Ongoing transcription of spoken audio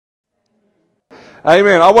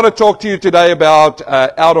Amen. I want to talk to you today about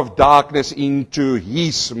out of darkness into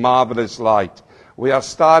His marvelous light. We are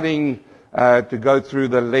starting to go through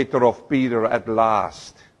the letter of Peter at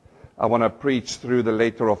last. I want to preach through the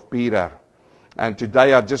letter of Peter. And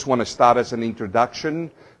today I just want to start as an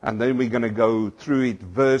introduction, and then we're going to go through it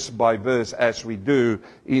verse by verse as we do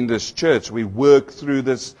in this church. We work through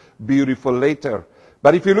this beautiful letter.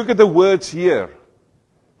 But if you look at the words here,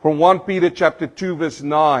 from 1 Peter chapter 2 verse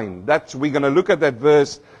 9, we're going to look at that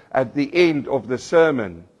verse at the end of the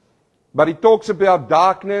sermon. But it talks about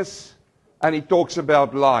darkness and it talks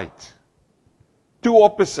about light. Two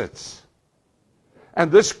opposites.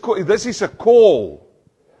 And this is a call.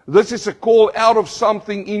 This is a call out of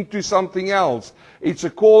something into something else. It's a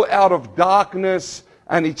call out of darkness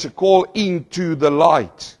and it's a call into the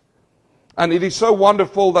light. And it is so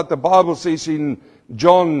wonderful that the Bible says in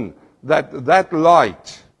John that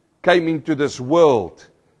light came into this world,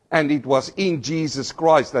 and it was in Jesus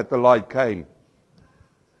Christ that the light came.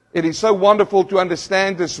 It is so wonderful to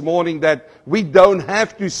understand this morning that we don't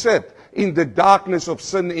have to sit in the darkness of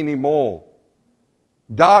sin anymore.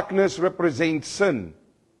 Darkness represents sin,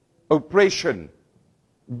 oppression,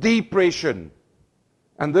 depression.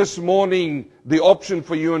 And this morning, the option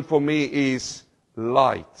for you and for me is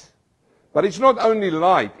light. But it's not only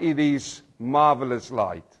light, it is marvelous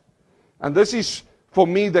light. And this is, for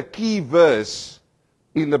me, the key verse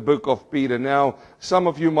in the book of Peter. Now, some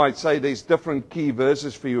of you might say there's different key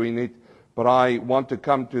verses for you in it, but I want to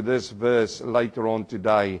come to this verse later on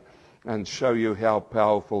today and show you how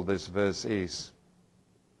powerful this verse is.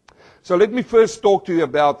 So let me first talk to you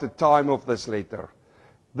about the time of this letter.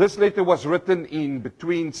 This letter was written in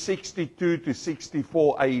between 62 to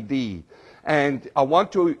 64 AD. And I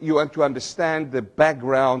want you to understand the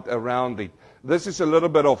background around it. This is a little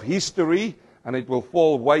bit of history, and it will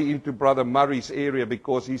fall way into Brother Murray's area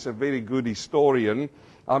because he's a very good historian.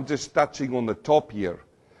 I'm just touching on the top here.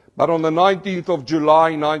 But on the 19th of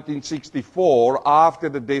July 1964, after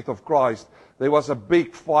the death of Christ, there was a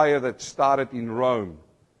big fire that started in Rome.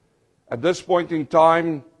 At this point in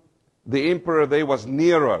time, the emperor there was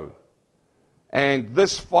Nero. And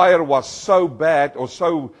this fire was so bad or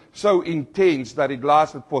so intense that it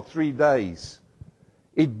lasted for 3 days.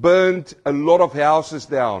 It burned a lot of houses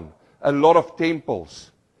down, a lot of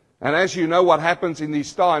temples. And as you know what happens in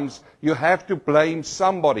these times, you have to blame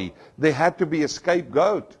somebody. There had to be a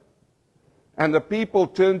scapegoat. And the people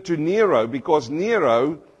turned to Nero because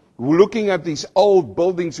Nero, looking at these old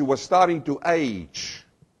buildings who were starting to age,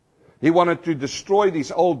 he wanted to destroy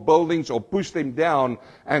these old buildings or push them down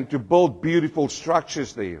and to build beautiful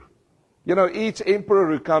structures there. You know, each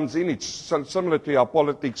emperor who comes in, it's similar to our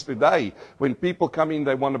politics today. When people come in,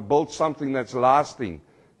 they want to build something that's lasting.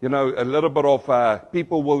 You know, a little bit of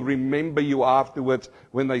people will remember you afterwards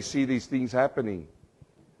when they see these things happening.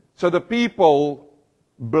 So the people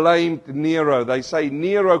blamed Nero. They say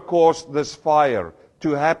Nero caused this fire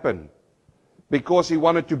to happen because he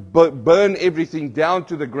wanted to burn everything down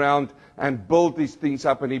to the ground and build these things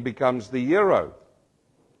up, and he becomes the hero.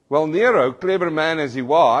 Well, Nero, clever man as he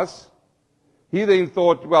was, he then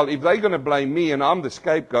thought, well, if they're going to blame me and I'm the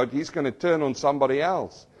scapegoat, he's going to turn on somebody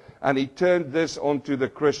else. And he turned this onto the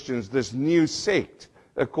Christians, this new sect,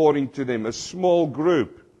 according to them, a small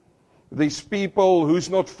group. These people who's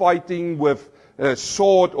not fighting with a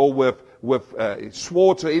sword or with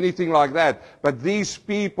swords or anything like that. But these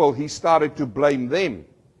people, he started to blame them.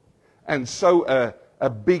 And so a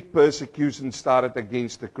big persecution started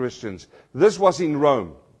against the Christians. This was in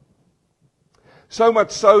Rome. So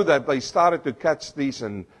much so that they started to catch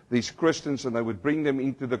these Christians and they would bring them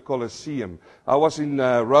into the Colosseum. I was in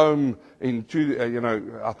Rome in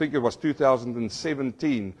I think it was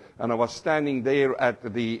 2017, and I was standing there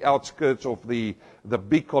at the outskirts of the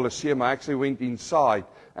big Colosseum. I actually went inside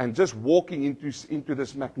and just walking into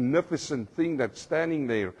this magnificent thing that's standing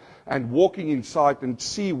there, and walking inside and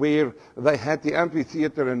see where they had the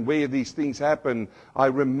amphitheater and where these things happen. I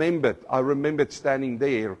remembered standing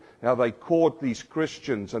there, how they caught these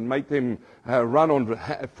Christians and made them run on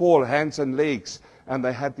 4 hands and legs, and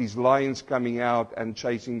they had these lions coming out and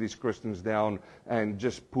chasing these Christians down and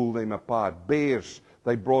just pull them apart. Bears,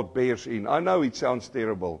 they brought bears in. I know it sounds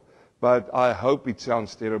terrible, but I hope it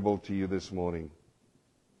sounds terrible to you this morning.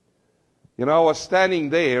 You know, I was standing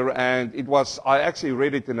there, and I actually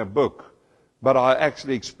read it in a book, but I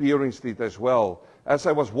actually experienced it as well. As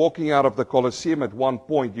I was walking out of the Colosseum at one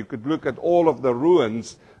point, you could look at all of the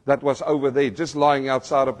ruins that was over there, just lying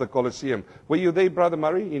outside of the Colosseum. Were you there, Brother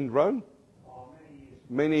Murray, in Rome?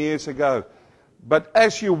 Many years ago. But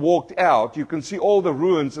as you walked out, you can see all the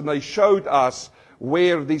ruins, and they showed us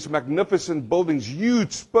where these magnificent buildings,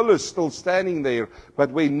 huge pillars still standing there,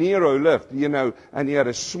 but where Nero lived, and he had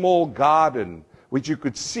a small garden, which you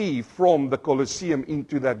could see from the Colosseum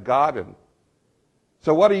into that garden.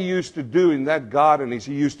 So what he used to do in that garden is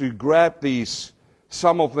he used to grab these,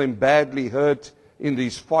 some of them badly hurt in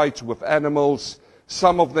these fights with animals,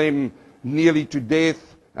 some of them nearly to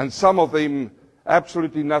death, and some of them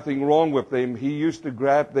absolutely nothing wrong with them. He used to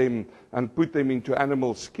grab them and put them into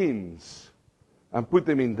animal skins and put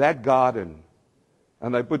them in that garden.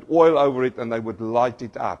 And they put oil over it and they would light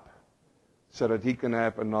it up so that he can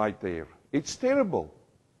have a night there. It's terrible.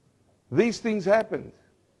 These things happened.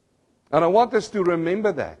 And I want us to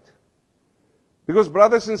remember that. Because,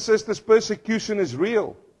 brothers and sisters, persecution is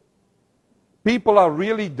real. People are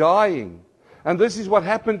really dying. And this is what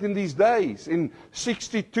happened in these days. In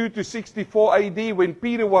 62 to 64 AD, when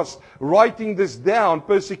Peter was writing this down,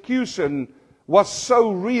 persecution was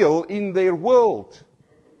so real in their world.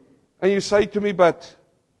 And you say to me, but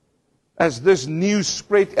as this news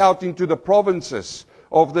spread out into the provinces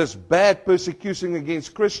of this bad persecution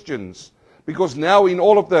against Christians, because now in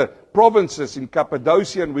all of the provinces in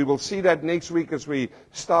Cappadocia, and we will see that next week as we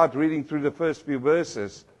start reading through the first few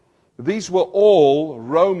verses, these were all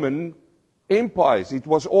Roman empires. It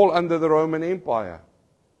was all under the Roman Empire.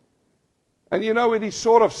 And it is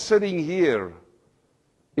sort of sitting here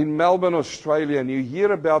in Melbourne, Australia, and you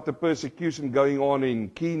hear about the persecution going on in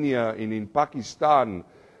Kenya and in Pakistan,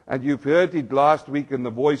 and you've heard it last week in the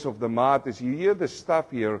Voice of the Martyrs. You hear the stuff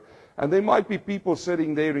here, and there might be people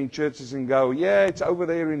sitting there in churches and go, yeah, it's over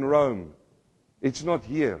there in Rome. It's not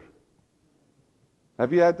here.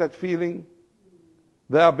 Have you had that feeling?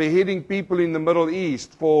 They are beheading people in the Middle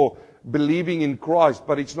East for believing in Christ,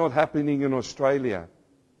 but it's not happening in Australia.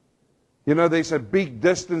 There's a big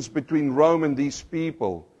distance between Rome and these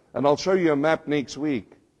people. And I'll show you a map next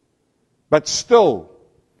week. But still,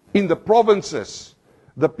 in the provinces,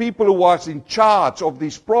 the people who was in charge of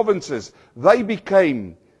these provinces, they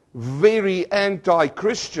became very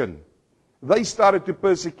anti-Christian. They started to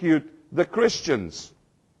persecute the Christians.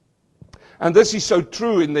 And this is so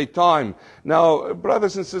true in their time. Now,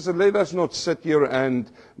 brothers and sisters, let us not sit here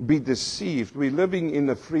and be deceived. We're living in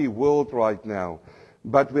a free world right now.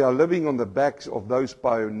 But we are living on the backs of those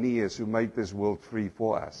pioneers who made this world free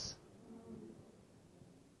for us.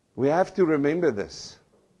 We have to remember this.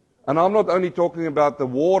 And I'm not only talking about the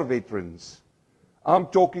war veterans. I'm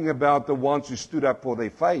talking about the ones who stood up for their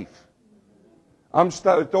faith. I'm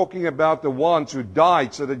talking about the ones who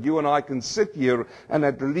died so that you and I can sit here and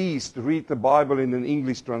at least read the Bible in an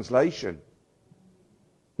English translation.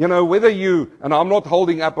 Whether you, and I'm not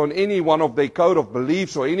holding up on any one of their code of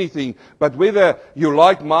beliefs or anything, but whether you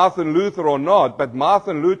like Martin Luther or not, but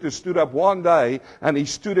Martin Luther stood up one day and he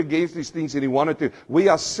stood against these things and he wanted to. We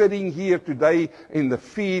are sitting here today in the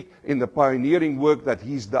feet, in the pioneering work that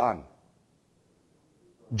he's done.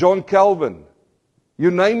 John Calvin. You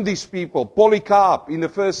name these people. Polycarp in the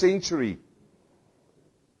 1st century.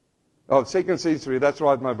 Oh, 2nd century. That's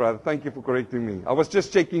right, my brother. Thank you for correcting me. I was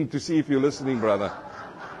just checking to see if you're listening, brother.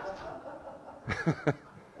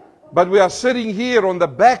 But we are sitting here on the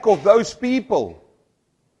back of those people.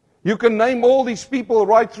 You can name all these people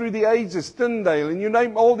right through the ages, Tyndale, and you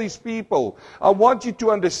name all these people. I want you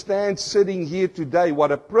to understand sitting here today,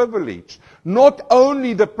 what a privilege. Not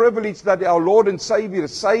only the privilege that our Lord and Savior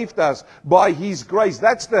saved us by His grace.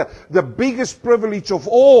 That's the biggest privilege of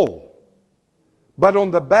all. But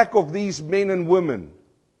on the back of these men and women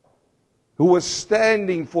who were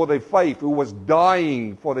standing for their faith, who was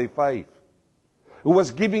dying for their faith, who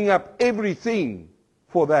was giving up everything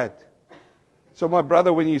for that. So my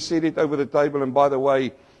brother, when you said it over the table, and by the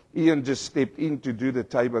way, Ian just stepped in to do the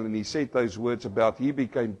table, and he said those words about he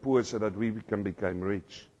became poor so that we can become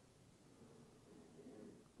rich.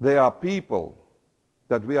 There are people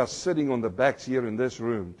that we are sitting on the backs here in this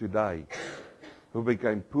room today who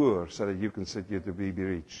became poor so that you can sit here to be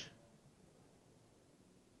rich.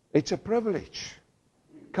 It's a privilege.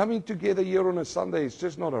 Coming together here on a Sunday is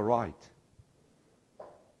just not a right.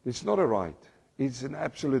 It's not a right. It's an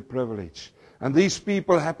absolute privilege. And these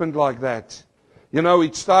people happened like that.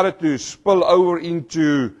 It started to spill over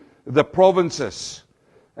into the provinces.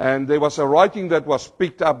 And there was a writing that was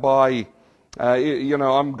picked up by,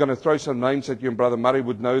 I'm going to throw some names at you, and Brother Murray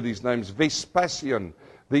would know these names. Vespasian,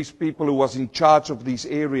 these people who was in charge of these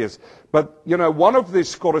areas. But, one of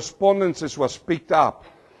these correspondences was picked up.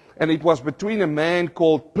 And it was between a man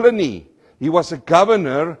called Pliny. He was a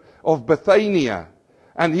governor of Bithynia.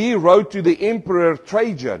 And he wrote to the Emperor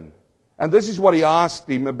Trajan. And this is what he asked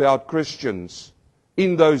him about Christians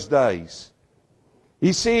in those days.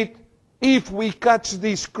 He said, if we catch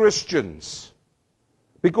these Christians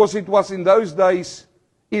Because it was in those days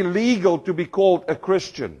illegal to be called a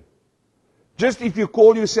Christian. Just if you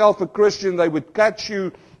call yourself a Christian, they would catch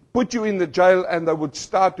you, put you in the jail, and they would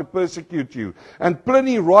start to persecute you. And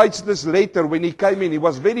Pliny writes this letter when he came in. He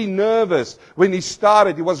was very nervous when he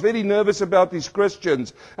started. He was very nervous about these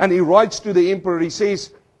Christians. And he writes to the emperor, he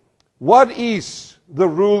says, what is the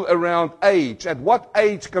rule around age? At what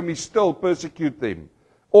age can we still persecute them?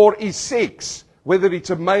 Or is sex, whether it's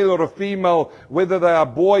a male or a female, whether they are a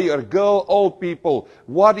boy or girl, old people,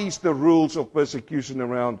 what is the rules of persecution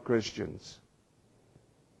around Christians?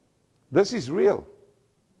 This is real.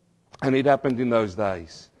 And it happened in those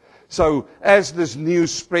days. So as this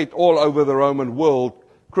news spread all over the Roman world,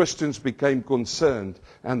 Christians became concerned.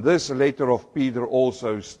 And this letter of Peter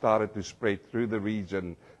also started to spread through the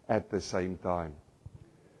region at the same time.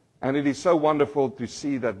 And it is so wonderful to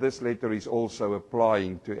see that this letter is also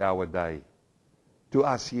applying to our day, to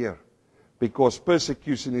us here, because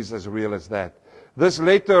persecution is as real as that. This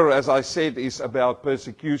letter, as I said, is about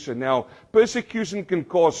persecution. Now, persecution can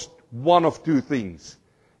cause one of two things.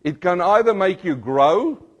 It can either make you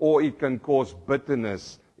grow, or it can cause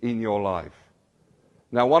bitterness in your life.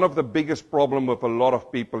 Now, one of the biggest problems with a lot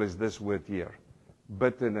of people is this word here,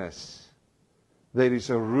 bitterness. There is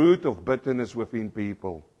a root of bitterness within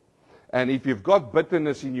people. And if you've got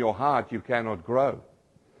bitterness in your heart, you cannot grow.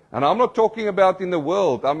 And I'm not talking about in the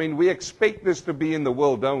world. I mean, we expect this to be in the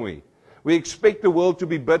world, don't we? We expect the world to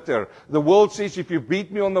be bitter. The world says, if you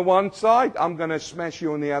beat me on the one side, I'm going to smash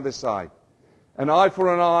you on the other side. An eye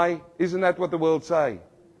for an eye, isn't that what the world say?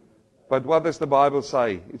 But what does the Bible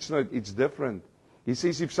say? It's not, it's different. He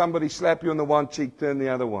says, if somebody slap you on the one cheek, turn the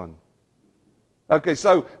other one. Okay,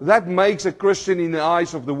 so that makes a Christian in the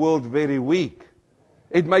eyes of the world very weak.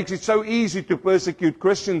 It makes it so easy to persecute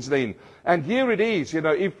Christians then. And here it is,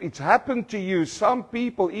 if it's happened to you, some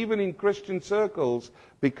people, even in Christian circles,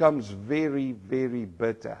 becomes very, very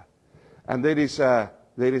bitter. And there is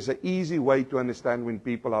an easy way to understand when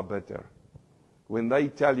people are bitter. When they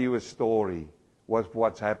tell you a story,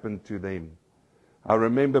 what's happened to them. I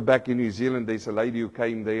remember back in New Zealand, there's a lady who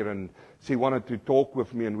came there and she wanted to talk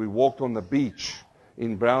with me, and we walked on the beach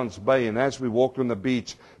in Browns Bay, and as we walked on the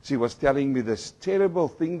beach, she was telling me this terrible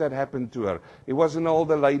thing that happened to her. It was an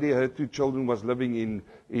older lady, her 2 children was living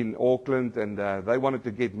in Auckland, and they wanted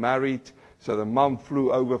to get married, so the mum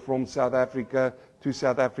flew over from South Africa, 2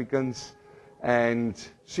 South Africans, and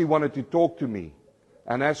she wanted to talk to me.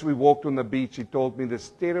 And as we walked on the beach, she told me this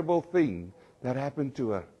terrible thing that happened to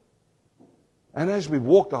her. And as we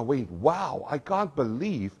walked, I went, wow, I can't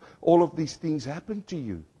believe all of these things happened to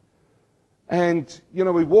you. And,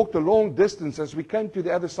 we walked a long distance. As we came to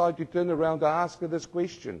the other side to turn around, I asked her this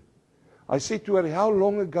question. I said to her, how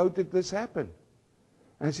long ago did this happen?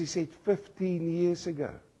 And she said, 15 years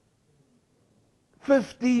ago.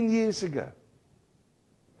 15 years ago.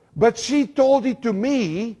 But she told it to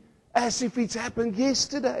me as if it's happened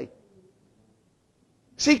yesterday.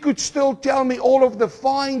 She could still tell me all of the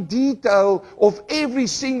fine detail of every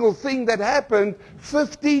single thing that happened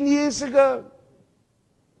 15 years ago.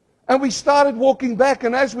 And we started walking back,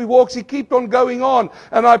 and as we walked, she kept on going on.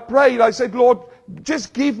 And I prayed, I said, Lord,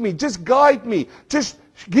 just give me, just guide me, just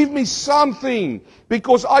give me something.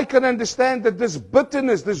 Because I can understand that this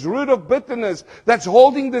bitterness, this root of bitterness that's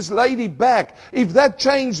holding this lady back, if that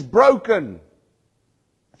chain's broken,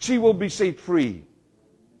 she will be set free.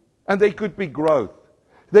 And there could be growth.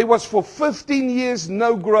 There was for 15 years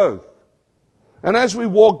no growth. And as we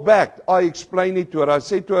walked back, I explained it to her. I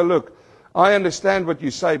said to her, look, I understand what you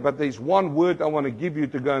say, but there's one word I want to give you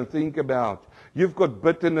to go and think about. You've got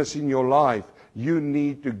bitterness in your life. You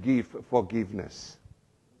need to give forgiveness.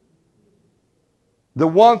 The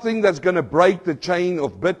one thing that's going to break the chain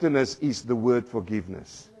of bitterness is the word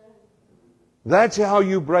forgiveness. That's how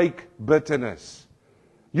you break bitterness.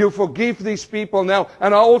 You forgive these people now.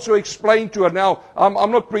 And I also explained to her now,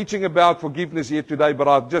 I'm not preaching about forgiveness here today, but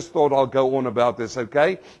I just thought I'll go on about this,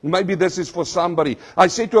 okay? Maybe this is for somebody. I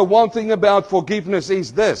said to her, one thing about forgiveness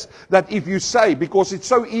is this, that if you say, because it's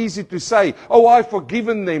so easy to say, oh, I've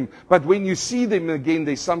forgiven them, but when you see them again,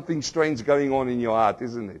 there's something strange going on in your heart,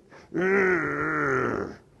 isn't it?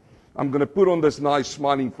 I'm going to put on this nice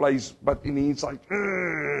smiling face, but in the inside,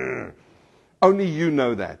 only you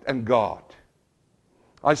know that, and God.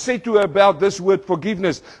 I said to her about this word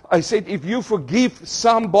forgiveness. I said, if you forgive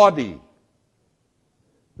somebody,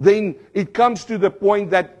 then it comes to the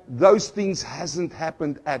point that those things hasn't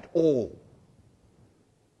happened at all.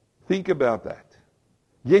 Think about that.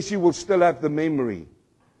 Yes, you will still have the memory.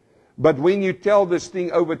 But when you tell this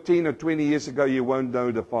thing over 10 or 20 years ago, you won't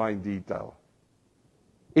know the fine detail.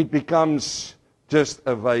 It becomes just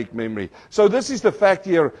a vague memory. So this is the fact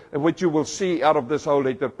here, which you will see out of this whole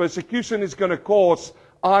letter. Persecution is going to cause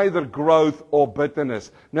either growth or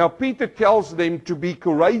bitterness. Now Peter tells them to be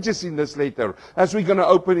courageous in this letter as we're going to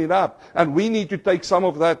open it up. And we need to take some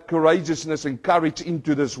of that courageousness and courage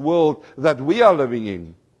into this world that we are living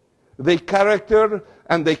in. Their character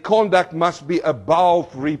and their conduct must be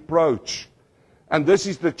above reproach. And this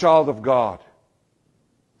is the child of God.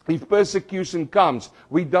 If persecution comes,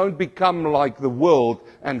 we don't become like the world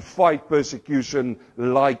and fight persecution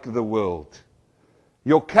like the world.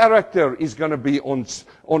 Your character is going to be on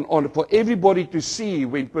for everybody to see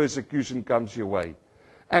when persecution comes your way.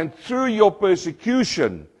 And through your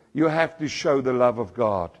persecution, you have to show the love of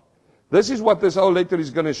God. This is what this whole letter is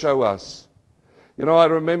going to show us. You know, I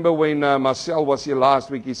remember when Marcel was here last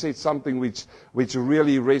week, he said something which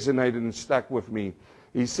really resonated and stuck with me.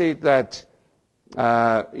 He said that,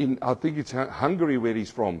 I think it's Hungary where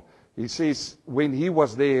he's from, he says when he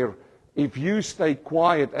was there, if you stay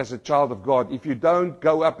quiet as a child of God, if you don't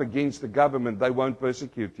go up against the government, they won't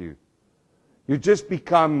persecute you. You just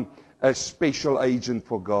become a special agent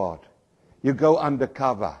for God. You go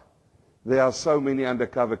undercover. There are so many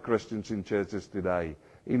undercover Christians in churches today,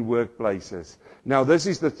 in workplaces. Now this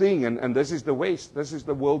is the thing, and this is the West. This is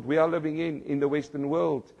the world we are living in the Western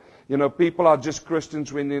world. You know, people are just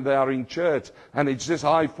Christians when they are in church, and it's just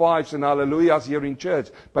high fives and hallelujahs here in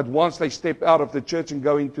church. But once they step out of the church and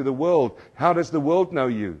go into the world, how does the world know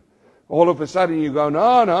you? All of a sudden you go,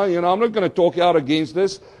 no, you know, I'm not going to talk out against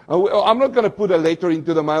this. I'm not going to put a letter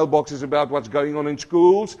into the mailboxes about what's going on in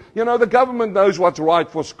schools. You know, the government knows what's right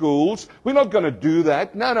for schools. We're not going to do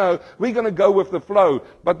that. No, we're going to go with the flow.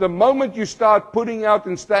 But the moment you start putting out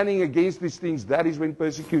and standing against these things, that is when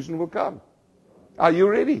persecution will come. Are you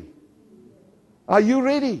ready? Are you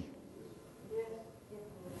ready?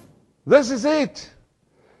 This is it.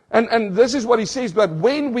 And this is what he says, but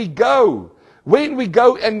when we go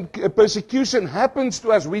and persecution happens to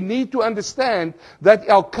us, we need to understand that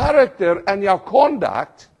our character and our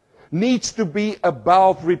conduct needs to be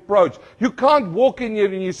above reproach. You can't walk in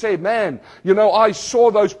here and you say, man, you know, I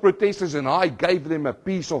saw those protesters and I gave them a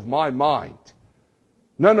piece of my mind.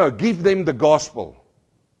 No, give them the gospel.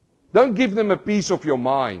 Don't give them a piece of your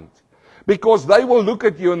mind. Because they will look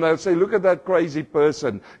at you and they'll say, look at that crazy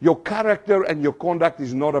person. Your character and your conduct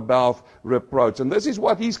is not above reproach. And this is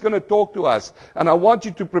what he's going to talk to us. And I want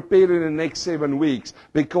you to prepare in the next 7 weeks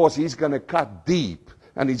because he's going to cut deep.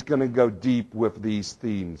 And he's going to go deep with these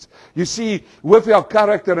themes. You see, with our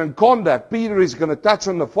character and conduct, Peter is going to touch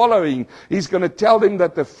on the following. He's going to tell them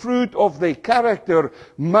that the fruit of their character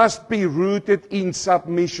must be rooted in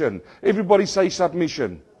submission. Everybody say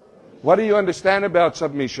submission. What do you understand about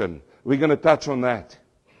submission? We're going to touch on that.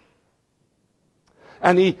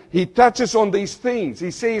 And he touches on these things. He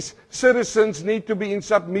says citizens need to be in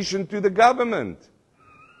submission to the government.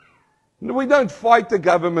 We don't fight the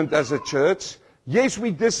government as a church. Yes, we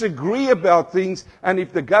disagree about things, and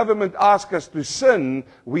if the government asks us to sin,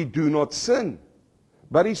 we do not sin.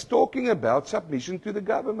 But he's talking about submission to the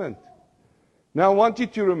government. Now I want you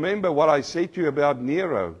to remember what I said to you about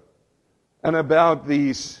Nero and about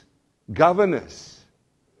these governors.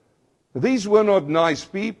 These were not nice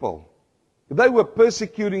people. They were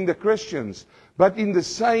persecuting the Christians. But in the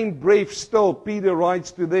same breath still, Peter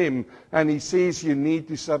writes to them and he says you need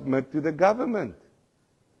to submit to the government.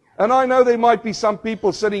 And I know there might be some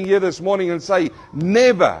people sitting here this morning and say,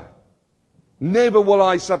 never will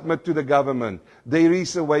I submit to the government. There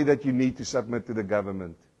is a way that you need to submit to the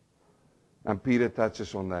government. And Peter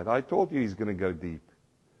touches on that. I told you he's going to go deep.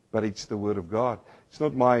 But it's the Word of God. It's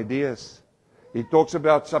not my ideas. He talks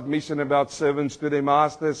about submission, about servants to their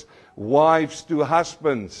masters, wives to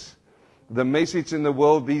husbands. The message in the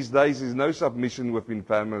world these days is no submission within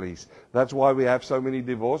families. That's why we have so many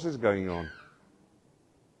divorces going on.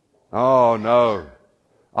 Oh no,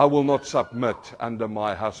 I will not submit under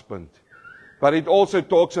my husband. But it also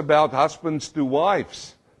talks about husbands to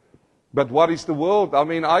wives. But what is the world? I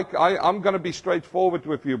mean, I'm going to be straightforward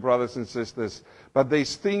with you, brothers and sisters. But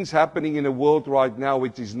there's things happening in the world right now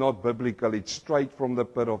which is not biblical. It's straight from the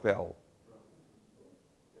pit of hell.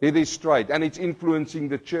 It is straight. And it's influencing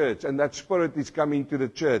the church. And that spirit is coming to the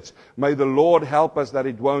church. May the Lord help us that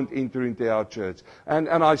it won't enter into our church. And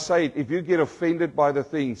I say it, if you get offended by the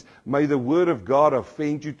things, may the Word of God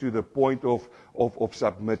offend you to the point of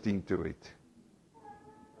submitting to it.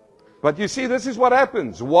 But you see, this is what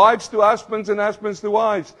happens. Wives to husbands and husbands to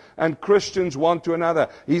wives. And Christians one to another.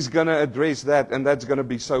 He's going to address that, and that's going to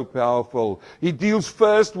be so powerful. He deals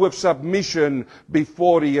first with submission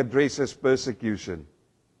before he addresses persecution.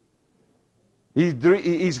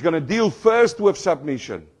 He's going to deal first with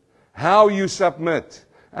submission. how you submit.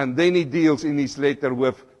 And then he deals in his letter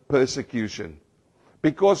with persecution.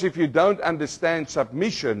 Because if you don't understand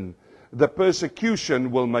submission, the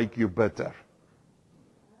persecution will make you bitter.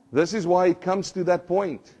 This is why it comes to that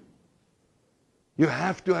point. You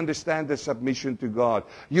have to understand the submission to God.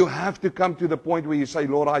 You have to come to the point where you say,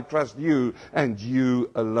 Lord, I trust you and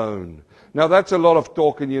you alone. Now that's a lot of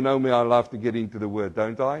talk, and you know me, I love to get into the word,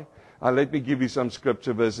 don't I? Let me give you some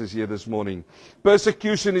scripture verses here this morning.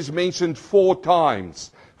 Persecution is mentioned 4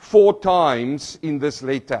 times. 4 times in this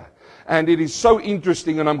letter. And it is so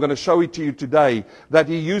interesting, and I'm going to show it to you today, that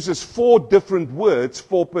he uses 4 different words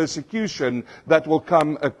for persecution that will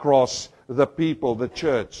come across the people, the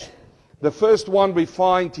church. The first one we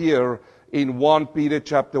find here in 1 Peter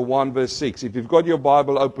chapter 1 verse 6. If you've got your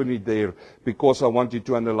Bible, open it there, because I want you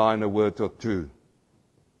to underline a word or two.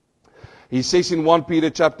 He says in 1 Peter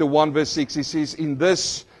chapter 1 verse 6, he says, in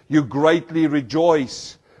this you greatly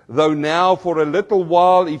rejoice, though now for a little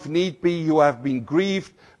while, if need be, you have been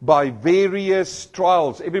grieved by various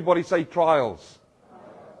trials. Everybody say trials.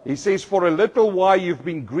 He says, for a little while you've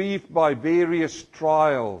been grieved by various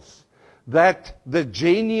trials, that the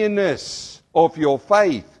genuineness of your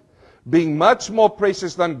faith, being much more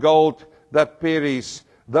precious than gold that perishes,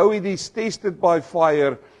 though it is tested by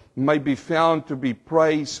fire, may be found to be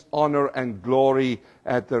praise, honor, and glory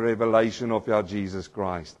at the revelation of our Jesus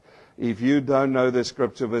Christ. If you don't know the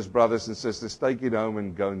scripture verse, brothers and sisters, take it home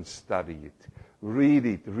and go and study it. Read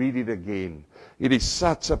it again. It is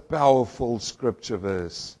such a powerful scripture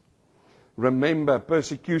verse. Remember,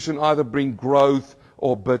 persecution either brings growth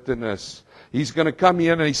or bitterness. He's going to come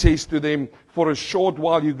here and he says to them, for a short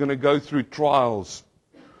while you're going to go through trials.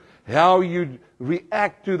 How you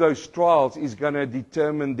react to those trials is going to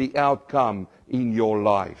determine the outcome in your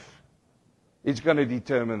life. It's going to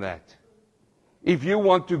determine that. If you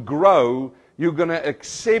want to grow, you're going to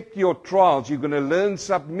accept your trials. You're going to learn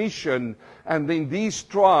submission. And then these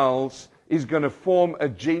trials is going to form a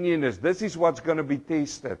genuineness. This is what's going to be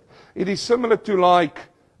tested. It is similar to like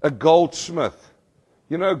a goldsmith.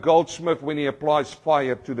 You know, a goldsmith, when he applies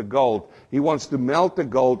fire to the gold, he wants to melt the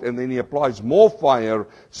gold, and then he applies more fire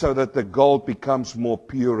so that the gold becomes more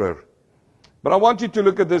purer. But I want you to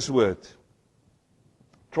look at this word,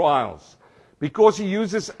 trials, because he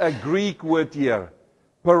uses a Greek word here,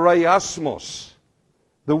 peirasmos.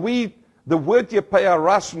 The word here,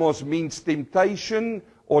 peirasmos, means temptation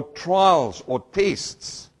or trials or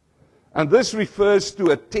tests. And this refers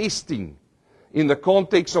to a testing in the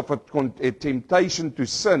context of a temptation to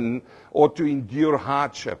sin or to endure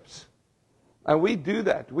hardships. And we do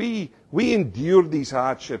that. We endure these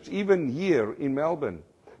hardships, even here in Melbourne,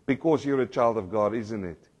 because you're a child of God, isn't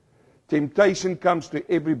it? Temptation comes to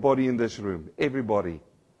everybody in this room. Everybody.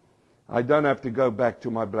 I don't have to go back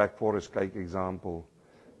to my Black Forest cake example.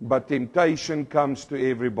 But temptation comes to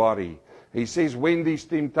everybody. He says when this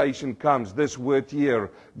temptation comes, this word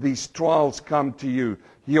here, these trials come to you,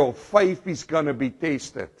 your faith is going to be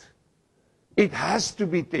tested. It has to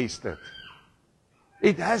be tested.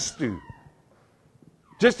 It has to.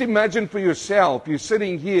 Just imagine for yourself, you're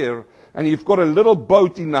sitting here and you've got a little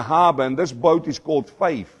boat in the harbor, and this boat is called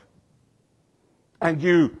faith. And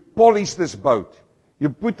you polish this boat. You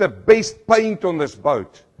put the best paint on this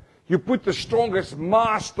boat. You put the strongest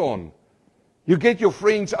mast on. You get your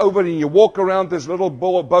friends over and you walk around this little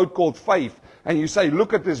boat called faith, and you say,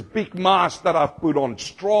 look at this big mast that I've put on,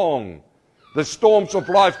 strong. The storms of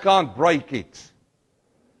life can't break it.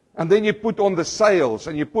 And then you put on the sails,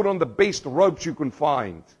 and you put on the best ropes you can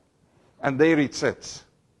find. And there it sits.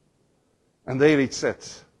 And there it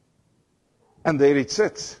sits. And there it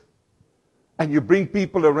sits. And you bring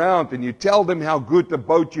people around and you tell them how good the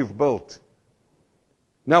boat you've built.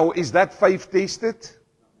 Now, is that faith tested?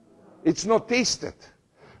 It's not tested.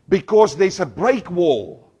 Because there's a break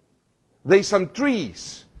wall. There's some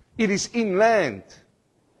trees. It is inland.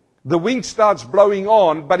 The wind starts blowing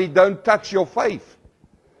on, but it don't touch your faith.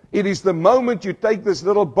 It is the moment you take this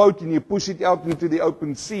little boat and you push it out into the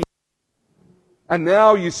open sea. And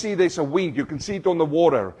now you see there's a wind. You can see it on the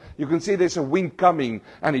water. You can see there's a wind coming,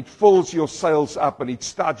 and it fills your sails up, and it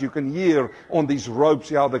starts, you can hear on these ropes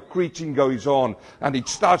how the creaking goes on, and it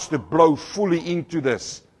starts to blow fully into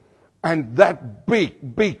this. And that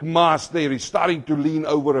big mast there is starting to lean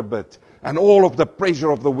over a bit, and all of the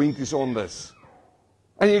pressure of the wind is on this.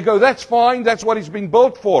 And you go, that's fine, that's what it's been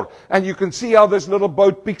built for. And you can see how this little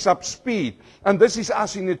boat picks up speed. And this is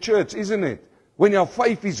us in the church, isn't it? When our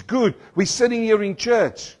faith is good, we're sitting here in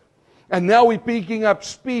church. And now we're picking up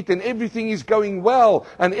speed and everything is going well.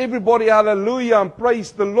 And everybody, hallelujah, and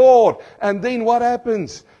praise the Lord. And then what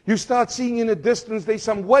happens? You start seeing in the distance there's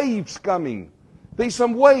some waves coming. There's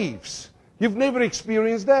some waves. You've never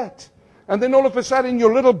experienced that. And then all of a sudden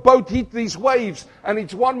your little boat hit these waves and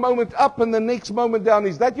it's one moment up and the next moment down.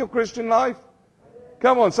 Is that your Christian life?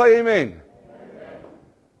 Come on, say amen.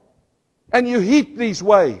 And you hit these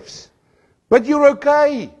waves. But you're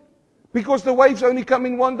okay. Because the waves only come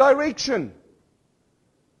in one direction.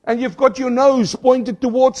 And you've got your nose pointed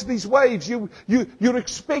towards these waves. You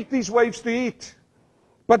expect these waves to hit.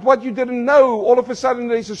 But what you didn't know, all of a sudden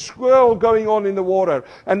there's a swirl going on in the water.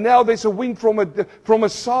 And now there's a wind from a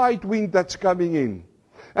side wind that's coming in.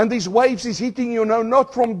 And these waves is hitting you now,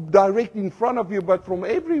 not from direct in front of you, but from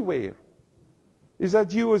everywhere. Is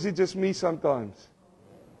that you or is it just me sometimes?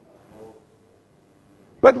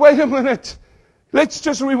 But wait a minute. Let's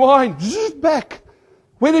just rewind. Back.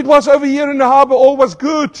 When it was over here in the harbor, all was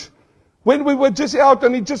good. When we were just out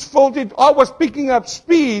and it just felt it, I was picking up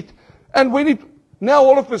speed. And now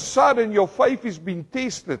all of a sudden your faith has been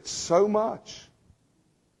tested so much.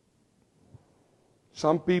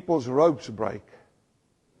 Some people's ropes break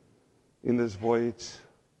in this voyage.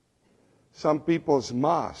 Some people's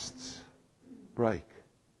masts break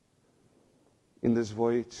in this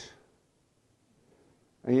voyage.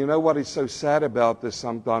 And you know what is so sad about this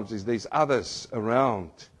sometimes is there's others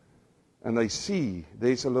around and they see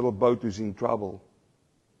there's a little boat who's in trouble.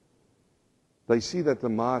 They see that the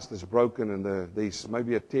mast is broken and there's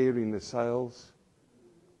maybe a tear in the sails.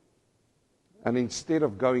 And instead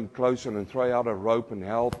of going closer and throw out a rope and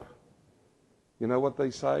help, you know what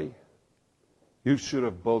they say? You should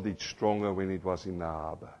have built it stronger when it was in the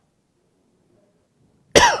harbor.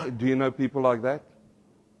 Do you know people like that?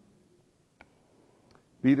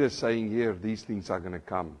 Peter's saying here, these things are going to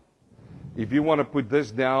come. If you want to put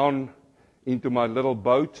this down into my little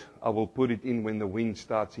boat, I will put it in when the wind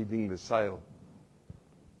starts hitting the sail.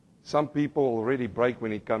 Some people already break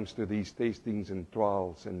when it comes to these testings and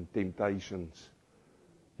trials and temptations.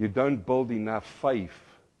 You don't build enough faith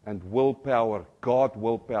and willpower, God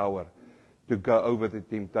willpower, to go over the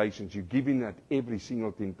temptations. You give in at every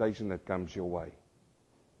single temptation that comes your way.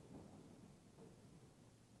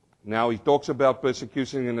 Now he talks about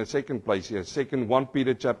persecution in the second place here. 1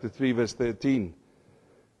 Peter chapter 3 verse 13.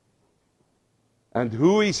 And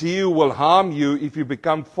who is he who will harm you if you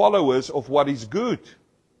become followers of what is good?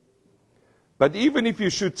 But even if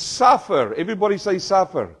you should suffer, everybody say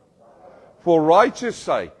suffer, for righteous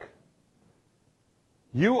sake,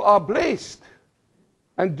 you are blessed.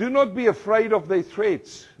 And do not be afraid of their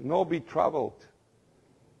threats, nor be troubled.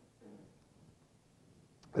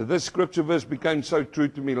 This scripture verse became so true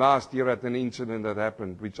to me last year at an incident that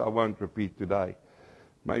happened, which I won't repeat today.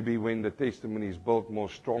 Maybe when the testimony is built more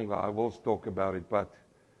stronger, I will talk about it. But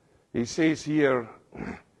he says here,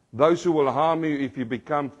 those who will harm you if you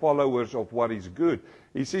become followers of what is good.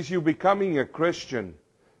 He says you're becoming a Christian.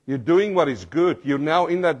 You're doing what is good. You're now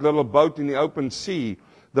in that little boat in the open sea.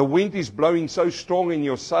 The wind is blowing so strong in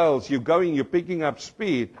your sails. You're picking up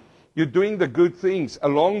speed. You're doing the good things.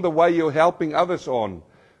 Along the way, you're helping others on.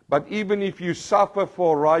 But even if you suffer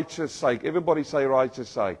for righteous sake, everybody say righteous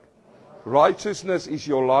sake. Righteousness is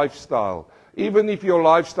your lifestyle. Even if your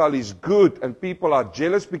lifestyle is good and people are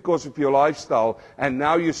jealous because of your lifestyle and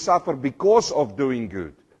now you suffer because of doing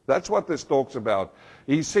good. That's what this talks about.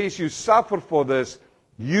 He says you suffer for this,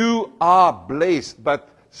 you are blessed. But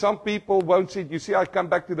some people won't see it. You see, I come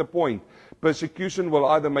back to the point. Persecution will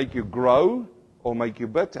either make you grow or make you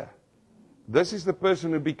bitter. This is the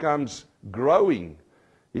person who becomes growing.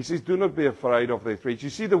 He says, do not be afraid of their threats. You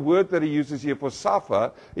see, the word that he uses here for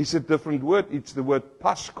suffer is a different word. It's the word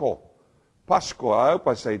pasko. Pasko, I hope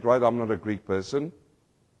I say it right. I'm not a Greek person.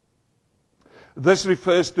 This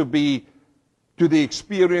refers to the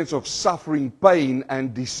experience of suffering, pain,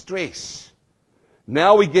 and distress.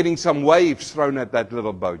 Now we're getting some waves thrown at that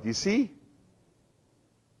little boat. You see?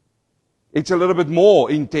 It's a little bit more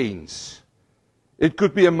intense. It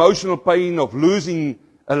could be emotional pain of losing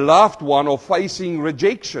a loved one or facing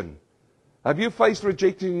rejection. Have you faced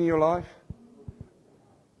rejection in your life?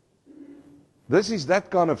 This is that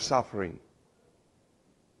kind of suffering.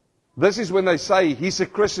 This is when they say, he's a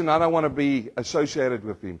Christian, I don't want to be associated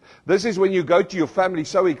with him. This is when you go to your family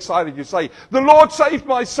so excited, you say, the Lord saved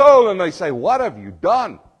my soul. And they say, what have you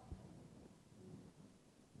done?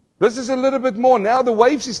 This is a little bit more. Now the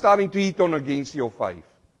waves is starting to hit on against your faith.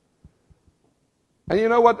 And you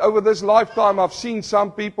know what? Over this lifetime, I've seen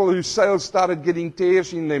some people whose sails started getting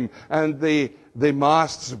tears in them and their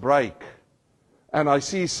masts break. And I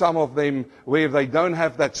see some of them where they don't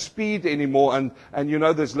have that speed anymore. And you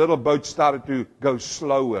know, this little boat started to go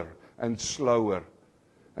slower and slower.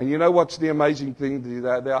 And you know what's the amazing thing?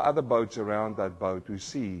 There are other boats around that boat who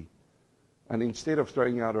see. And instead of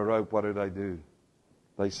throwing out a rope, what do?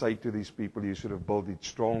 they say to these people, you should have built it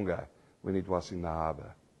stronger when it was in the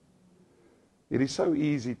harbor. It is so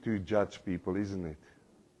easy to judge people, isn't it?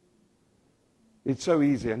 It's so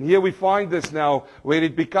easy. And here we find this now where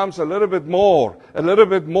it becomes a little bit more.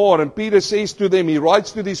 And Peter says to them, he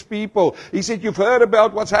writes to these people, he said, you've heard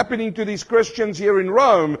about what's happening to these Christians here in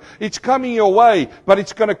Rome. It's coming your way, but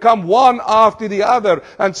it's going to come one after the other.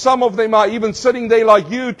 And some of them are even sitting there like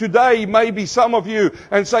you today, maybe some of you,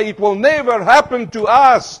 and say it will never happen to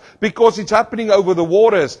us because it's happening over the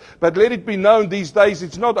waters. But let it be known these days,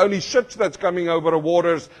 it's not only ships that's coming over the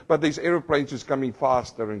waters, but there's airplanes that's coming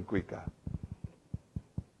faster and quicker.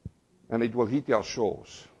 And it will hit our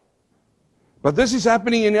shores. But this is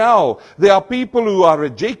happening now. There are people who are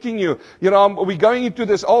rejecting you. You know, we're going into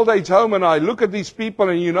this old age home and I look at these people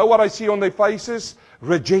and you know what I see on their faces?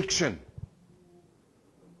 Rejection.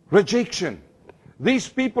 Rejection. These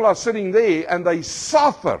people are sitting there and they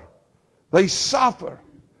suffer. They suffer.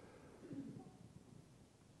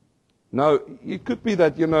 Now, it could be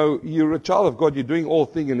that, you know, you're a child of God, you're doing all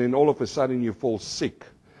things and then all of a sudden you fall sick.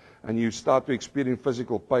 And you start to experience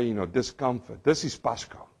physical pain or discomfort. This is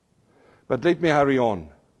Pascha. But let me hurry on.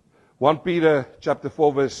 1 Peter chapter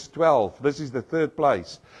 4 verse 12. This is the third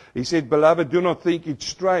place. He said, beloved, do not think it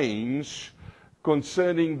strange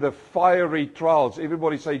concerning the fiery trials.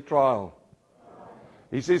 Everybody say trial.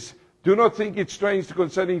 He says, do not think it strange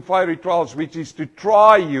concerning fiery trials, which is to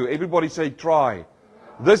try you. Everybody say try.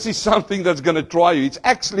 This is something that's going to try you. It's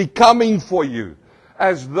actually coming for you.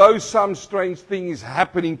 As though some strange thing is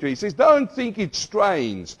happening to you. He says, don't think it's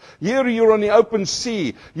strange. Here you're on the open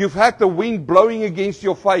sea. You've had the wind blowing against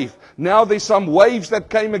your faith. Now there's some waves that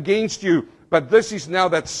came against you. But this is now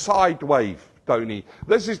that side wave, Tony.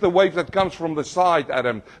 This is the wave that comes from the side,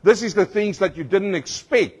 Adam. This is the things that you didn't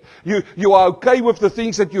expect. You are okay with the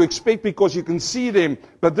things that you expect because you can see them.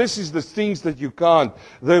 But this is the things that you can't.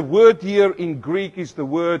 The word here in Greek is the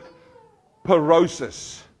word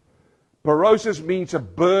parosis. Parosis means a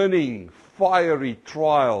burning, fiery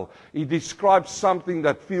trial. It describes something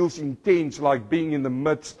that feels intense, like being in the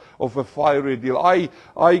midst of a fiery deal. I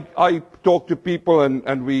talk to people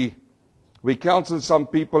and we counsel some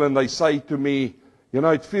people and they say to me, you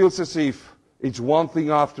know, it feels as if it's one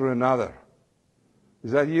thing after another.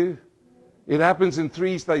 Is that you? It happens in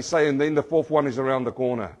threes, they say, and then the fourth one is around the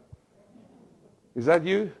corner. Is that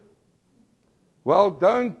you? Well,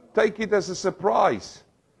 don't take it as a surprise.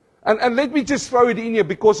 And let me just throw it in here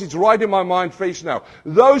because it's right in my mind fresh now.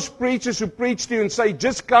 Those preachers who preach to you and say,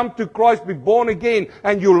 just come to Christ, be born again,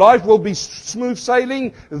 and your life will be smooth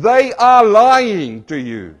sailing, they are lying to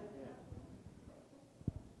you.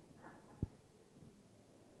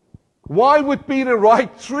 Why would Peter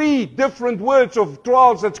write 3 different words of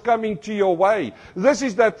trials that's coming to your way? This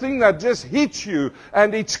is that thing that just hits you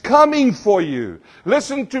and it's coming for you.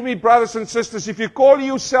 Listen to me, brothers and sisters. If you call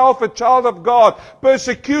yourself a child of God,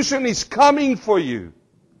 persecution is coming for you.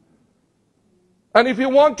 And if you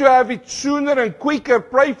want to have it sooner and quicker,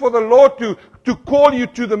 pray for the Lord to call you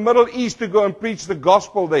to the Middle East to go and preach the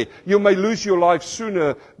gospel there. You may lose your life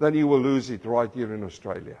sooner than you will lose it right here in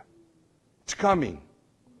Australia. It's coming.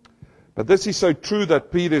 But this is so true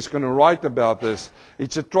that Peter is going to write about this.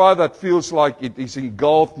 It's a trial that feels like it is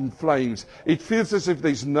engulfed in flames. It feels as if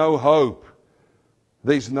there's no hope.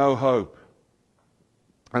 There's no hope.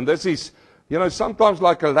 And this is, you know, sometimes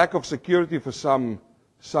like a lack of security for some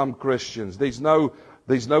Christians. There's no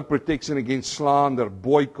protection against slander,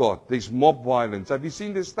 boycott. There's mob violence. Have you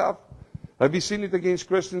seen this stuff? Have you seen it against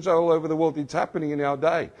Christians all over the world? It's happening in our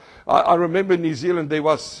day. I remember in New Zealand there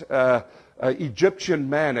was an Egyptian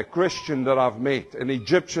man, a Christian that I've met, an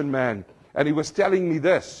Egyptian man, and he was telling me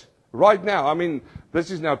this right now. I mean, this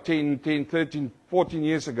is now 10, 13, 14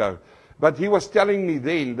 years ago. But he was telling me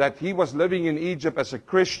then that he was living in Egypt as a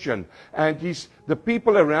Christian, and the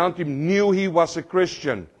people around him knew he was a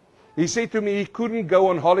Christian. He said to me he couldn't go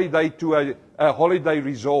on holiday to a holiday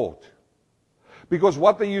resort. Because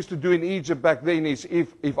what they used to do in Egypt back then is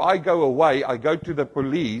if I go away, I go to the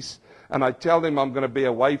police, and I tell them I'm going to be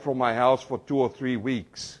away from my house for 2 or 3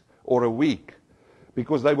 weeks, or a week,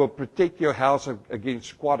 because they will protect your house against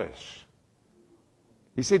squatters.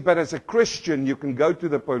 He said, but as a Christian, you can go to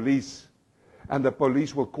the police, and the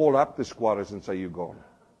police will call up the squatters and say, you're gone.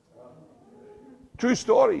 True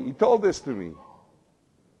story. He told this to me.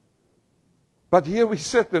 But here we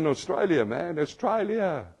sit in Australia, man.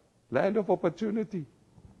 Australia, land of opportunity.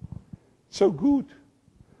 So good.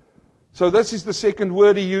 So this is the second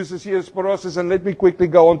word he uses here, sporosis, and let me quickly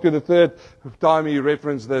go on to the third time he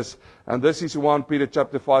referenced this. And this is 1 Peter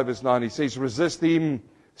chapter 5 verse 9. He says, resist him,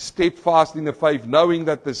 steadfast in the faith, knowing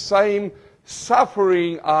that the same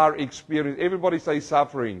Suffering are experienced. Everybody say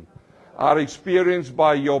suffering. Are experienced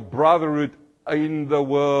by your brotherhood in the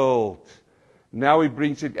world. Now he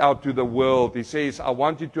brings it out to the world. He says, I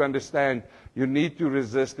want you to understand, you need to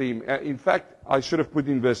resist him. In fact, I should have put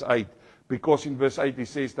in verse 8, because in verse 8 he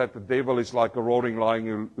says that the devil is like a roaring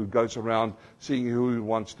lion who goes around seeing who he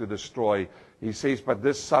wants to destroy. He says, but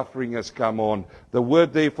this suffering has come on. The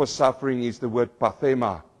word there for suffering is the word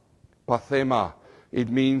pathema. Pathema. It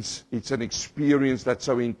means it's an experience that's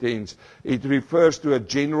so intense. It refers to a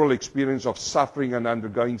general experience of suffering and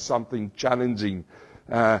undergoing something challenging.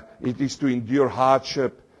 It is to endure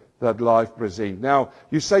hardship that life presents. Now,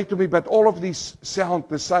 you say to me, but all of these sound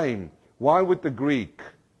the same. Why would the Greek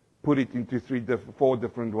put it into 4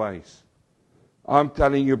 different ways? I'm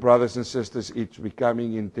telling you, brothers and sisters, it's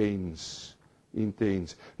becoming intense.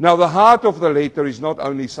 Intense. Now, the heart of the letter is not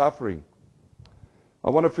only suffering. I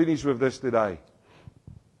want to finish with this today.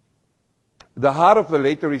 The heart of the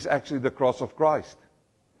letter is actually the cross of Christ.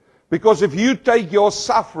 Because if you take your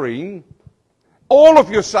suffering, all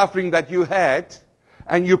of your suffering that you had,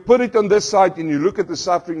 and you put it on this side and you look at the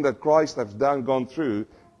suffering that Christ has gone through,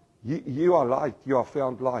 you are light. You are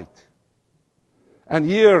found light. And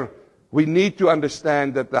here we need to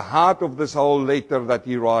understand that the heart of this whole letter that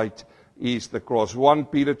he writes is the cross. 1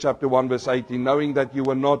 Peter chapter 1 verse 18, knowing that you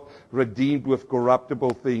were not redeemed with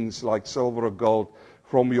corruptible things like silver or gold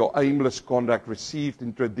from your aimless conduct received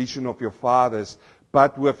in tradition of your fathers,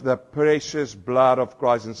 but with the precious blood of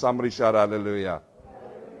Christ. And somebody shout hallelujah.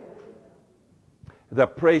 The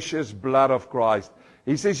precious blood of Christ.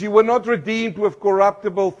 He says you were not redeemed with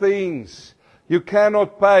corruptible things. You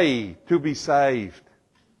cannot pay to be saved.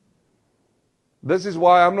 This is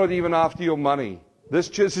why I'm not even after your money. This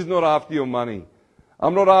church is not after your money.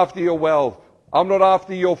 I'm not after your wealth. I'm not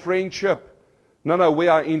after your friendship. No, we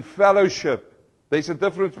are in fellowship. There's a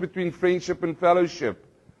difference between friendship and fellowship.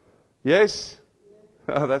 Yes?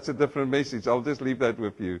 Oh, that's a different message. I'll just leave that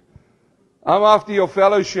with you. I'm after your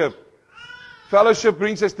fellowship. Fellowship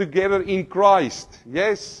brings us together in Christ.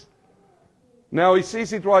 Yes? Now, he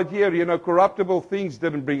says it right here. Corruptible things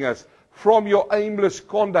didn't bring us. From your aimless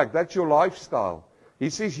conduct. That's your lifestyle. He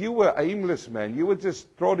says you were aimless, man. You were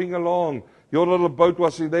just trotting along. Your little boat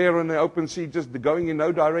was in there in the open sea, just going in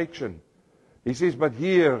no direction. He says, but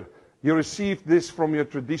here, you received this from your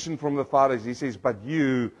tradition from the fathers. He says, but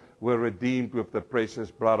you were redeemed with the precious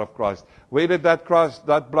blood of Christ. Where did that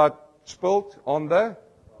blood spilled? On the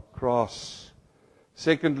cross.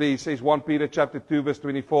 Secondly, he says, 1 Peter chapter 2, verse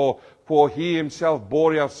 24, for he himself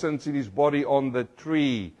bore our sins in his body on the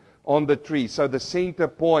tree. On the tree. So the center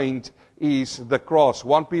point is the cross.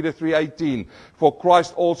 1 Peter 3:18. For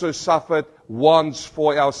Christ also suffered once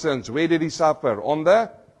for our sins. Where did he suffer? On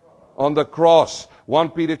the cross. 1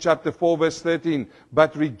 Peter chapter 4 verse 13.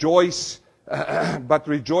 But rejoice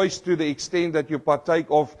to the extent that you partake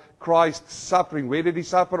of Christ's suffering. Where did he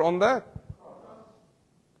suffer? On the?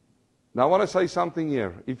 Now I want to say something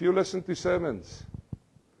here. If you listen to sermons,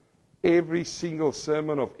 every single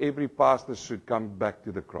sermon of every pastor should come back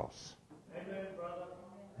to the cross. Amen, brother.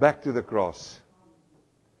 Back to the cross.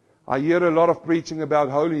 I hear a lot of preaching about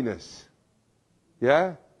holiness.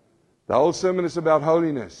 Yeah? The whole sermon is about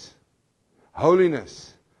holiness.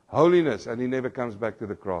 Holiness. Holiness. And he never comes back to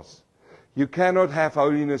the cross. You cannot have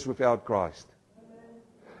holiness without Christ.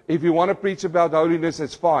 If you want to preach about holiness,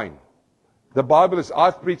 it's fine. The Bible is,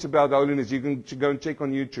 I've preached about holiness. You can go and check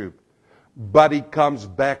on YouTube. But it comes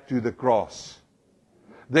back to the cross.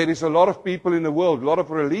 There is a lot of people in the world, a lot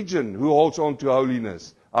of religion who holds on to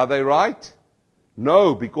holiness. Are they right?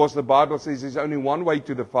 No, because the Bible says there's only one way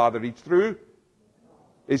to the Father. It's through?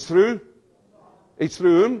 It's through? It's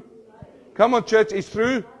through whom? Come on, church, it's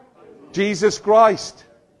through Jesus Christ.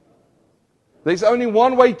 There's only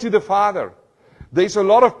one way to the Father. There's a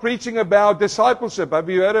lot of preaching about discipleship. Have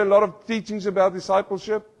you heard a lot of teachings about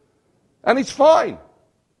discipleship? And it's fine.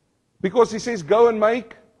 Because he says, go and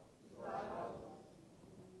make.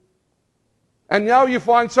 And now you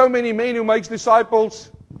find so many men who makes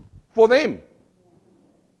disciples for them.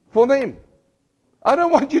 For them. I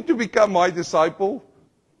don't want you to become my disciple.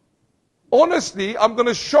 Honestly, I'm going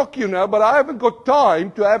to shock you now, but I haven't got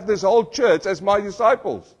time to have this whole church as my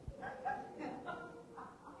disciples.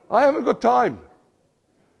 I haven't got time.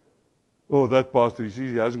 Oh, that pastor,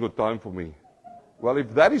 he hasn't got time for me. Well,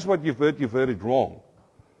 if that is what you've heard it wrong.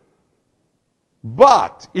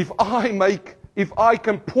 But if I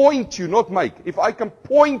can point you, if I can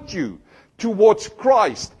point you towards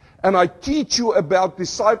Christ and I teach you about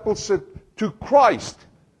discipleship to Christ,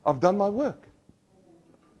 I've done my work.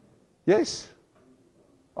 Yes?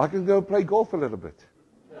 I can go play golf a little bit.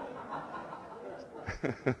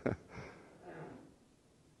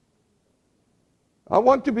 I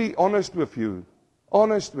want to be honest with you.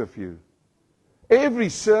 Honest with you. Every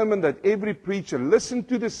sermon that every preacher, listen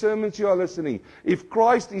to the sermons you are listening. If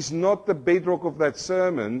Christ is not the bedrock of that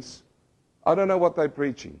sermons, I don't know what they're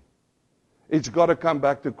preaching. It's got to come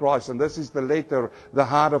back to Christ. And this is the letter, the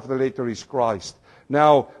heart of the letter is Christ.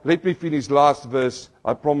 Now, let me finish last verse.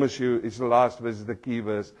 I promise you, it's the last verse, is the key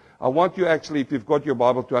verse. I want you actually, if you've got your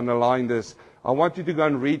Bible, to underline this. I want you to go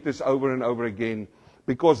and read this over and over again.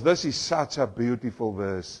 Because this is such a beautiful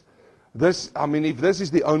verse. If this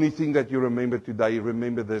is the only thing that you remember today,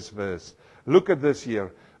 remember this verse. Look at this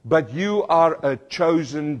here. But you are a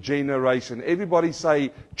chosen generation. Everybody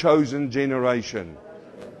say, chosen generation.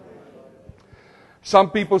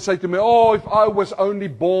 Some people say to me, oh, if I was only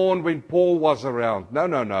born when Paul was around.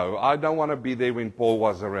 No. I don't want to be there when Paul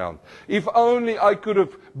was around. If only I could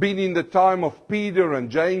have been in the time of Peter and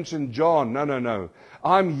James and John. No.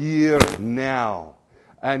 I'm here now.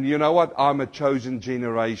 And you know what? I'm a chosen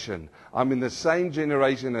generation. I'm in the same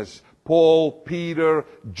generation as Paul, Peter,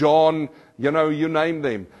 John, you name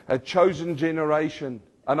them. A chosen generation.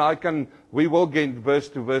 And we will get verse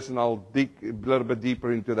to verse and I'll dig a little bit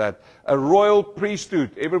deeper into that. A royal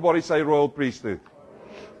priesthood. Everybody say royal priesthood.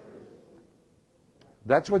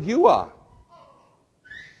 That's what you are.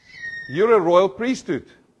 You're a royal priesthood.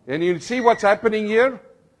 And you see what's happening here?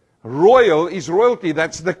 Royal is royalty.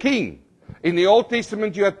 That's the king. In the Old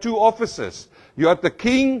Testament, you had two offices. You had the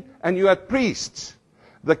king and you had priests.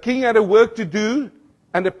 The king had a work to do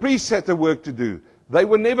and the priests had a work to do. They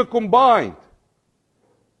were never combined.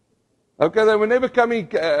 Okay, they were never coming,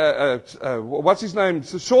 what's his name?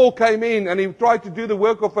 So Saul came in and he tried to do the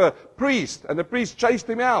work of a priest and the priest chased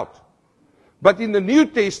him out. But in the New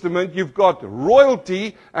Testament, you've got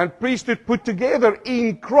royalty and priesthood put together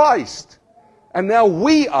in Christ. And now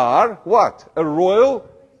we are, what? A royal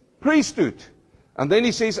priesthood. And then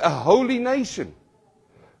he says, a holy nation.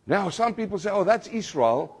 Now some people say, oh, that's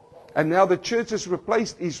Israel. And now the church has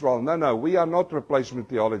replaced Israel. No, we are not replacement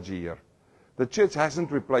theology here. The church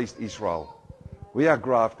hasn't replaced Israel. We are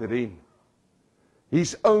grafted in.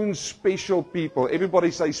 His own special people.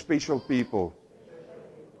 Everybody say special people.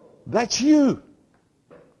 That's you.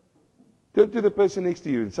 Turn to the person next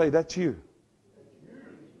to you and say, that's you.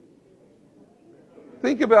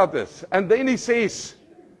 Think about this. And then he says,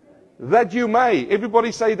 that you may.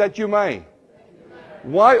 Everybody say that you may.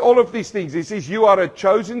 Why all of these things? He says you are a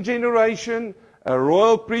chosen generation, a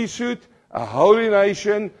royal priesthood, a holy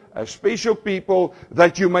nation, a special people,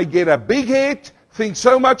 that you may get a big head, think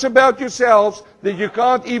so much about yourselves that you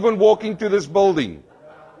can't even walk into this building.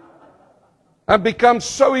 And become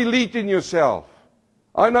so elite in yourself.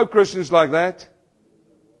 I know Christians like that.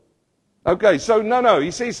 Okay, so no. He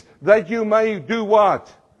says that you may do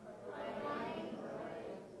what?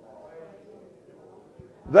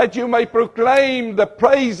 That you may proclaim the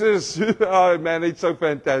praises. Oh man, it's so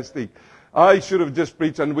fantastic. I should have just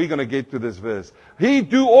preached, and we're going to get to this verse. He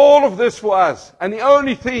do all of this for us. And the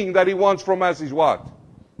only thing that he wants from us is what?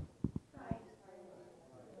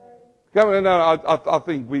 Come on, no, I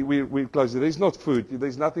think we close it. There's not food.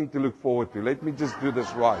 There's nothing to look forward to. Let me just do this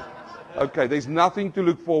right. Okay, there's nothing to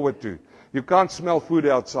look forward to. You can't smell food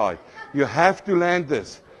outside. You have to land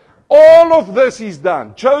this. All of this is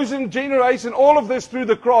done. Chosen generation, all of this through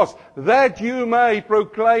the cross, that you may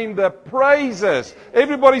proclaim the praises.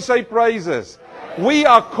 Everybody say praises. We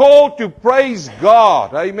are called to praise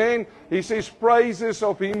God. Amen. He says praises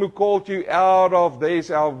of Him who called you out of, there's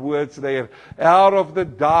our words there, out of the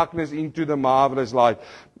darkness into the marvelous light.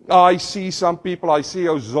 I see some people, I see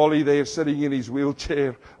Ozoli there sitting in his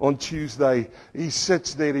wheelchair on Tuesday. He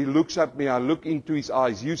sits there, he looks at me, I look into his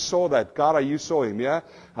eyes. You saw that, Cara, you saw him, yeah?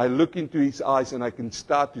 I look into his eyes and I can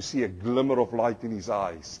start to see a glimmer of light in his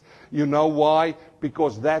eyes. You know why?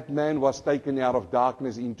 Because that man was taken out of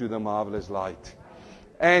darkness into the marvelous light.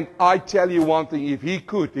 And I tell you one thing, if he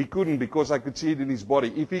could, he couldn't because I could see it in his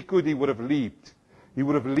body. If he could, he would have leaped. He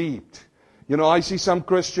would have leaped. You know, I see some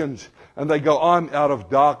Christians and they go, I'm out of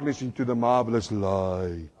darkness into the marvelous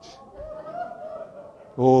light.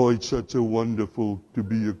 Oh, it's such a wonderful to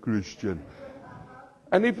be a Christian.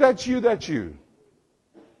 And if that's you, that's you.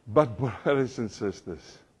 But brothers and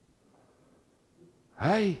sisters,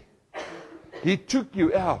 hey, He took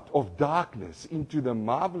you out of darkness into the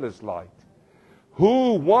marvelous light.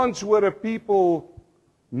 Who once were a people,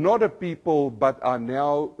 not a people, but are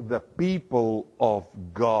now the people of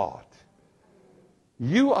God.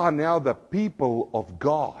 You are now the people of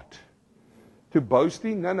God. To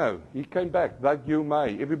boasting? No. He came back. That you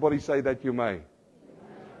may. Everybody say that you may.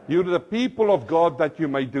 You're the people of God that you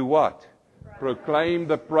may do what? Proclaim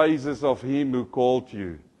the praises of Him who called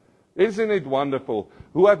you. Isn't it wonderful?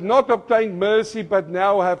 Who have not obtained mercy, but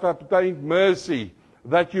now have obtained mercy,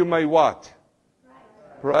 that you may what?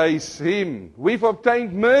 Praise Him. We've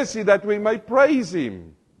obtained mercy that we may praise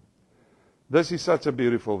Him. This is such a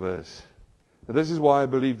beautiful verse. This is why I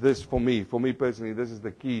believe this for me personally, this is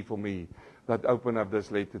the key for me that opened up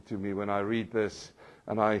this letter to me. When I read this,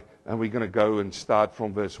 and we're going to go and start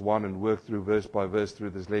from verse 1 and work through verse by verse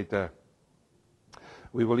through this letter.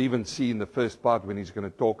 We will even see in the first part when he's going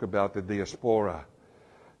to talk about the diaspora.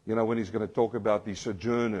 You know, when he's going to talk about the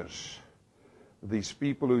sojourners. These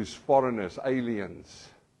people who's foreigners, aliens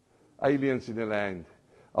in the land.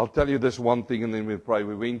 I'll tell you this one thing and then we'll pray.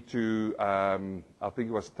 We went to, I think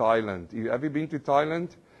it was Thailand. Have you been to Thailand?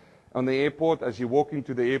 On the airport, as you walk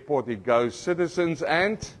into the airport, it goes citizens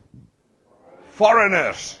and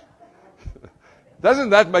foreigners. Doesn't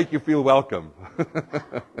that make you feel welcome?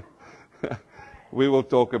 We will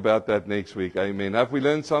talk about that next week. Amen. Have we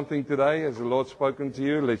learned something today? Has the Lord spoken to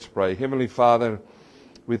you? Let's pray. Heavenly Father,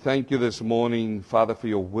 we thank you this morning, Father, for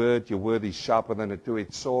your word. Your word is sharper than a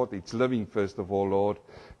two-edged sword. It's living, first of all, Lord.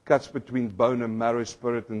 Cuts between bone and marrow,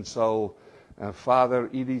 spirit and soul. Father,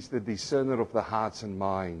 it is the discerner of the hearts and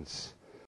minds.